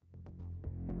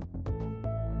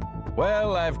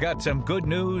Well, I've got some good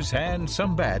news and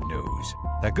some bad news.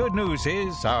 The good news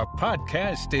is our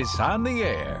podcast is on the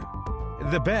air.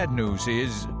 The bad news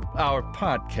is our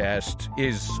podcast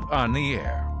is on the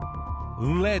air.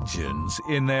 Legends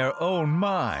in their own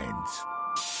minds.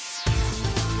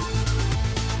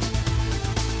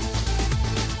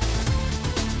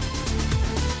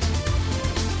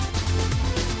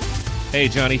 Hey,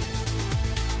 Johnny.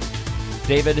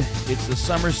 David, it's the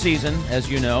summer season, as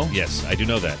you know. Yes, I do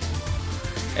know that.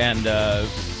 And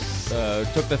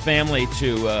took the family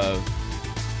to a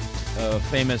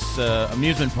famous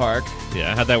amusement park.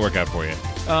 Yeah, how'd that work out for you?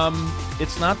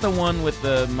 It's not the one with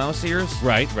the mouse ears.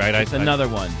 Right. It's another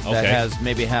one that has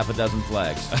maybe half a dozen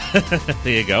flags.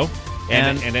 There you go.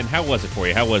 And And- then how was it for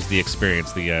you? How was the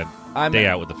experience, the day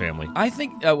out with the family? I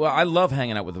think, I love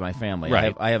hanging out with my family.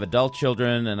 Right. I have adult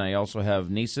children, and I also have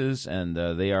nieces, and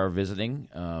they are visiting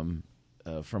from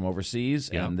overseas,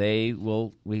 Yeah. and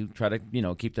we try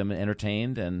to, keep them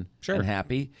entertained and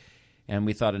happy. And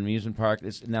we thought an amusement park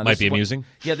Might be amusing.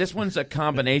 Yeah, this one's a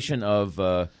combination of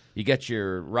you get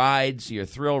your rides, your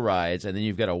thrill rides, and then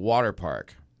you've got a water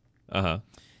park. Uh-huh.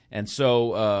 And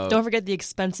so Don't forget the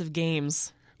expensive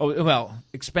games. Oh, well,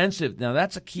 expensive. Now,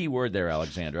 that's a key word there,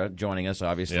 Alexandra. Joining us,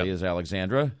 obviously, Yep. is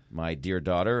Alexandra, my dear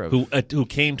daughter. Who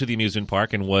came to the amusement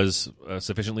park and was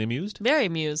sufficiently amused? Very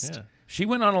amused. Yeah. She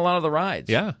went on a lot of the rides.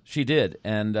 Yeah. She did.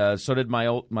 And so did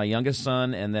my youngest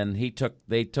son, and then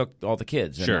they took all the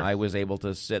kids. And Sure. I was able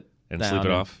to sit And down sleep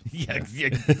it off? Yeah,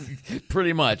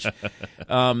 pretty much.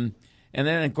 And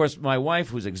then, of course, my wife,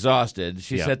 who's exhausted,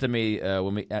 she said to me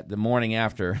the morning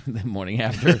after,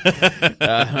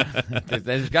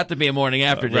 there's got to be a morning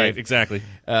after, Dave. Right, exactly.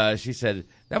 She said,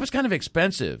 that was kind of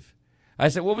expensive. I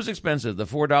said, what was expensive, the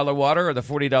 $4 water or the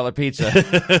 $40 pizza?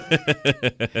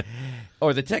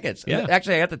 Or the tickets. Yeah.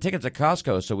 Actually, I got the tickets at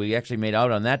Costco, so we actually made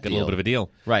out on that Got deal. a little bit of a deal.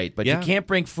 Right, but Yeah. you can't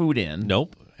bring food in.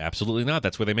 Nope, absolutely not.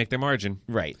 That's where they make their margin.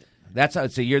 Right. That's how.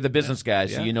 So you're the business guy,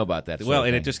 so Yeah. you know about that. Well,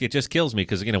 and it it just kills me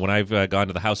because when I've gone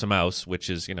to the House of Mouse, which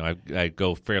is I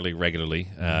go fairly regularly,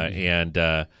 and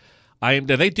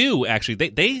they do actually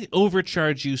they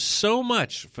overcharge you so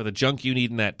much for the junk you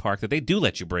need in that park that they do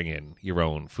let you bring in your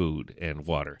own food and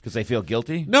water. because they feel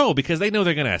guilty. No, because they know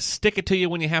they're going to stick it to you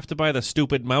when you have to buy the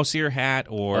stupid mouse ear hat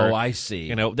or. Oh, I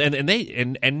see.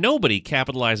 And nobody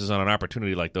capitalizes on an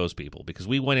opportunity like those people because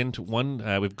we went into one.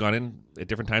 We've gone in at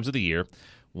different times of the year.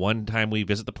 One time we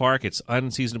visit the park, it's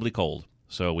unseasonably cold,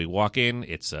 so we walk in.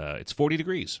 It's 40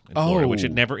 degrees in Florida, which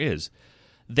it never is.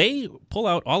 They pull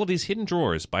out all of these hidden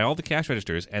drawers by all the cash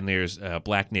registers, and there's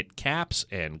black knit caps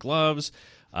and gloves,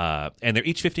 and they're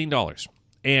each $15.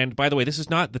 And by the way, this is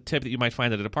not the tip that you might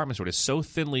find at a department store. It's so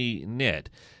thinly knit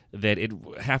that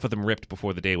half of them ripped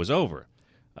before the day was over.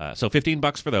 So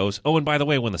 $15 for those. Oh, and by the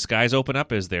way, when the skies open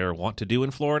up, as they're wont to do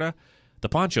in Florida, the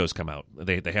ponchos come out.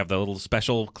 They have the little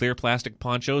special clear plastic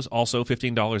ponchos, also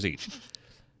 $15 each.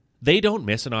 They don't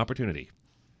miss an opportunity.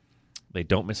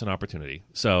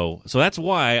 So that's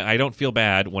why I don't feel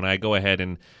bad when I go ahead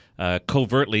and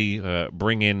covertly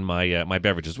bring in my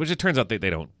beverages, which it turns out they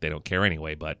don't care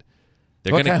anyway. But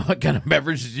they're What gonna. kind of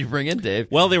beverage did you bring in, Dave?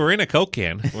 Well, they were in a Coke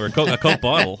can or a Coke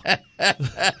bottle,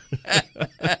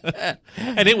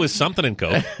 and it was something in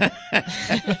Coke.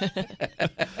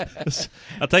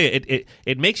 I'll tell you,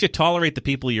 it makes you tolerate the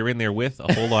people you're in there with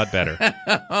a whole lot better.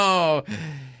 Oh,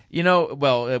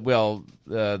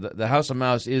 the House of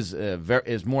Mouse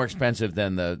is more expensive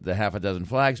than the half a dozen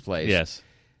flags place. Yes.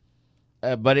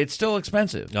 But it's still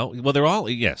expensive. No. Well, they're all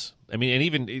yes. I mean, and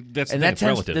even that's And the that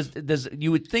thing, it's relative.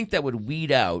 you would think that would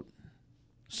weed out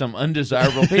some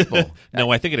undesirable people.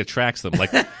 No, I think it attracts them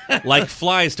like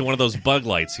flies to one of those bug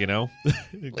lights, Like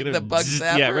the bug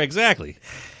Yeah, zapper? right, exactly.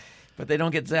 But they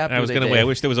don't get zapped. I was going to I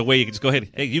wish there was a way you could just go ahead.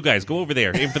 Hey, you guys, go over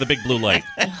there, aim for the big blue light.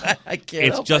 I can't.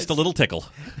 It's help just a myself. little tickle.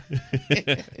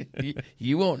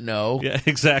 You won't know. Yeah,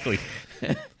 exactly.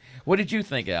 What did you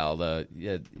think, Al?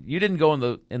 You didn't go in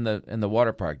the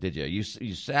water park, did you? You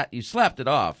slapped it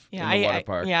off in the water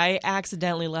park. I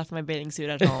accidentally left my bathing suit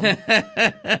at home.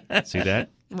 See that?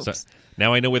 So, Oops.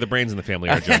 now I know where the brains in the family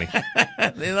are, Johnny.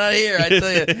 They're not here, I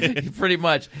tell you. Pretty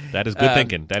much. That is good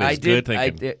thinking. That is good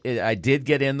thinking. I did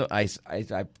get in. I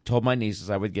told my nieces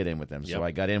I would get in with them, so Yep.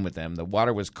 I got in with them. The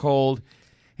water was cold,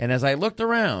 and as I looked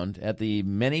around at the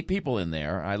many people in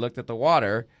there, I looked at the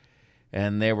water,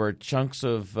 and there were chunks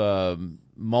of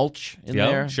mulch in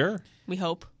there. Sure. We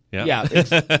hope. Yeah,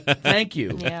 thank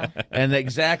you. Yeah. And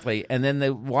exactly. And then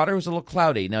the water was a little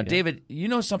cloudy. Now, David, you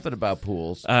know something about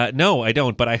pools. No, I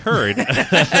don't, but I heard.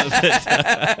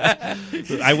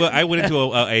 I went into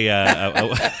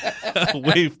a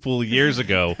wave pool years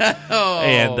ago,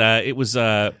 and it was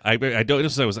I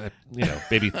don't know, I was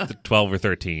maybe 12 or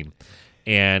 13,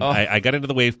 and I got into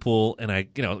the wave pool and I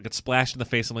got splashed in the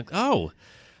face. I'm like, oh,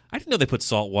 I didn't know they put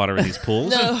salt water in these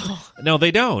pools. No,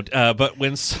 they don't. But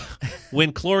when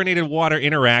chlorinated water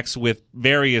interacts with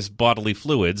various bodily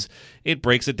fluids, it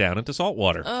breaks it down into salt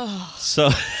water. Oh. So,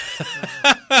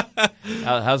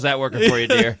 how's that working for you,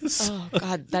 dear? Oh,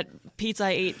 God, that pizza I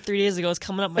ate 3 days ago is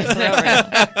coming up my throat right now.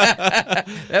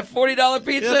 That $40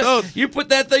 pizza, Yeah, you put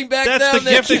that thing back down that's the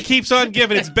there. gift that keeps on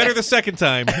giving. It's better the second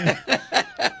time.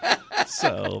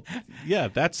 So, yeah,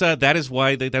 that is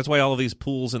why that's why all of these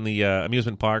pools in the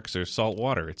amusement parks are salt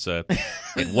water. It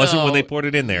wasn't when they poured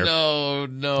it in there. No.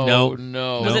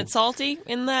 Was it salty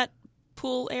in that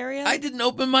pool area? I didn't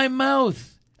open my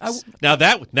mouth. Now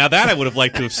that I would have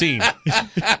liked to have seen.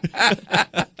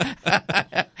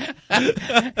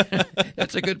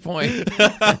 That's a good point.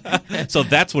 So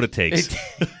that's what it takes.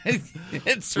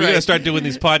 It's We're right. gonna start doing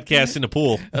these podcasts in a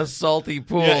pool. A salty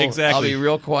pool. Yeah, exactly. I'll be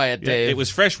real quiet, Dave. It was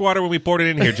fresh water when we poured it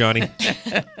in here, Johnny.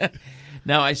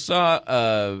 Now, I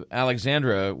saw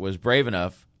Alexandra was brave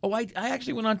enough. Oh, I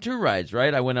actually went on 2 rides,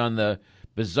 right? I went on the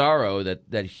Bizarro,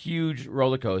 that huge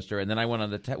roller coaster, and then I went on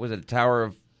the was it a Tower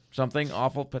of something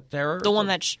awful terror? The one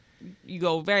that you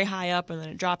go very high up and then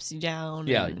it drops you down.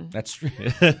 Yeah, and- that's true.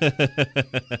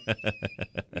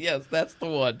 Yes, that's the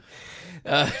one.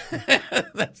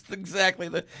 That's exactly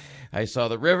the. I saw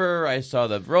the river. I saw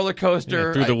the roller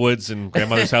coaster. Through the woods, and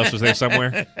grandmother's house was there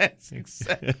somewhere. That's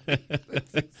exactly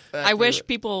I wish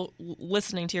people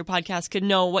listening to your podcast could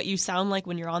know what you sound like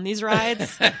when you're on these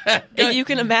rides. If you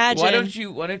can imagine. Why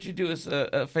don't you do us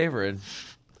a favor? And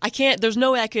I can't. There's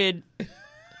no way I could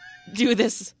do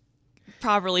this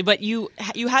properly. But you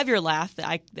have your laugh,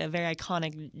 the very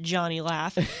iconic Johnny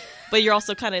laugh. But you're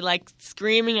also kind of like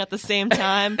screaming at the same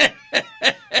time.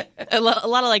 A lot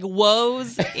of like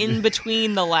woes in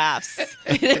between the laughs.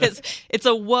 It's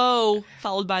a woe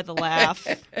followed by the laugh.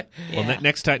 Well,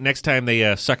 next time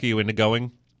they sucker you into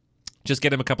going, just get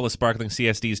them a couple of sparkling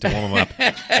CSDs to warm them up,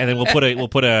 and then we'll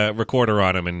put a recorder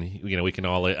on them, and we can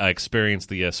all experience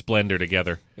the splendor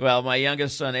together. well, my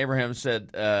youngest son Abraham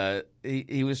said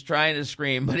he was trying to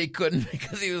scream, but he couldn't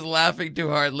because he was laughing too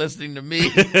hard listening to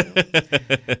me.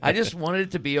 I just wanted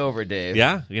it to be over, Dave.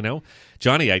 Yeah,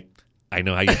 Johnny, I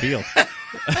know how you feel.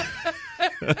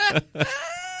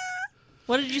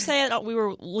 What did you say? We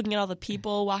were looking at all the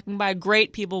people walking by.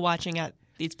 Great people watching at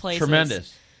these places.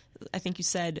 Tremendous. I think you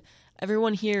said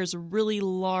everyone here is really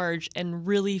large and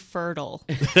really fertile.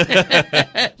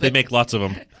 They make lots of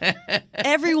them.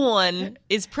 Everyone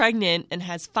is pregnant and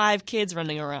has 5 kids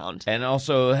running around. And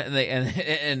also,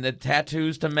 and the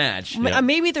tattoos to match.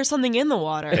 Maybe there's something in the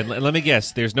water. And let me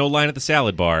guess, there's no line at the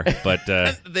salad bar, but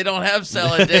They don't have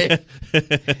salad, Dave.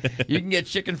 You can get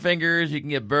chicken fingers, you can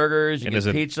get burgers, you and can there's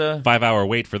get a pizza. 5-hour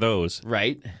wait for those.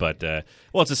 Right. But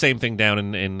it's the same thing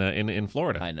down in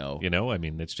Florida. I know. I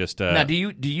mean, it's just Now, do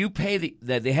you pay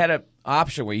that they had an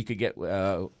option where you could get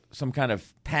some kind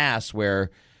of pass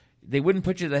where they wouldn't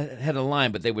put you at the head of the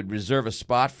line, but they would reserve a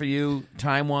spot for you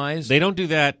time wise? They don't do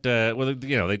that. They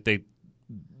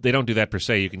don't do that per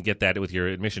se. You can get that with your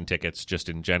admission tickets, just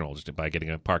in general, just by getting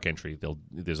a park entry.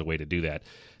 There's a way to do that.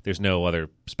 There's no other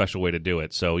special way to do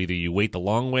it. So either you wait the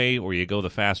long way or you go the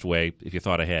fast way if you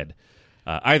thought ahead.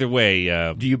 Either way,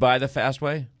 Do you buy the fast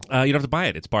way? you don't have to buy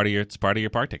it. It's part of your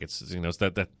park tickets. It's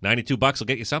that $92 will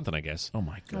get you something, I guess. Oh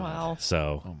my god! Wow.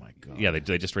 So, Oh my god! yeah,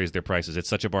 they just raised their prices. It's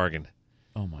such a bargain.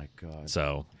 Oh my god!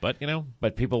 So, but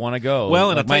But people want to go. Well,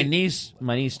 and Like I'll tell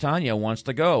my niece Tanya wants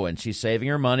to go, and she's saving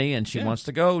her money, and she wants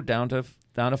to go down to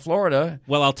Florida.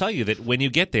 Well, I'll tell you that when you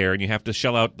get there and you have to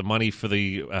shell out the money for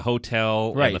the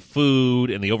hotel Right. and the food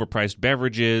and the overpriced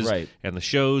beverages Right. and the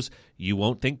shows, you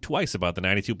won't think twice about the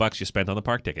 $92 you spent on the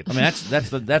park ticket. I mean, that's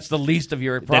the least of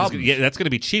your problems. That's going to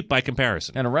be cheap by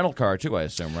comparison. And a rental car too, I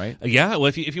assume, right? Yeah, well,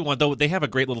 if you want, though, they have a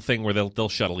great little thing where they'll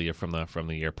shuttle you from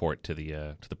the airport to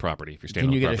the property if you're staying Can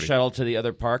on you the get a property. shuttle to the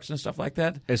other parks and stuff like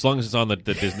that? As long as it's on the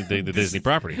Disney the Disney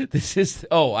property. This is.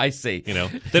 Oh, I see.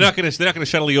 They're not going to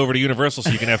shuttle you over to Universal so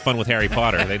you can have fun with Harry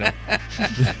Potter. They don't.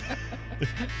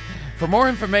 For more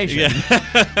information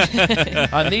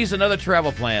on these and other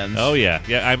travel plans. Oh yeah.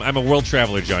 I'm a world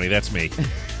traveler, Johnny. That's me.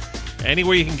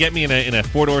 Anywhere you can get me in a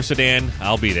 4-door sedan,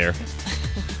 I'll be there.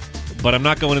 But I'm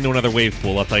not going into another wave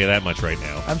pool. I'll tell you that much right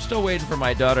now. I'm still waiting for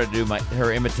my daughter to do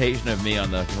her imitation of me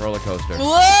on the roller coaster.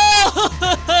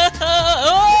 Whoa!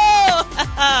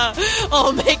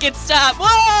 Oh, make it stop.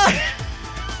 Whoa!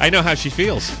 I know how she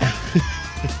feels.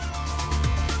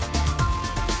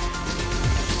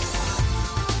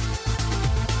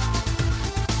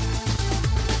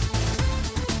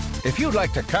 If you'd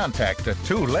like to contact the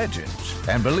two legends,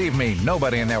 and believe me,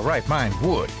 nobody in their right mind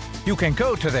would, you can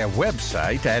go to their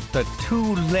website at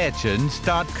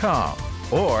thetwolegends.com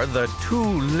or the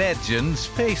Two Legends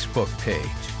Facebook page,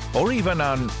 or even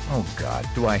on, oh God,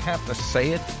 do I have to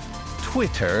say it?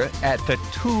 Twitter at the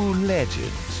Two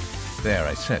Legends. There,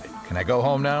 I said it. Can I go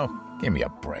home now? Give me a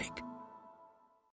break.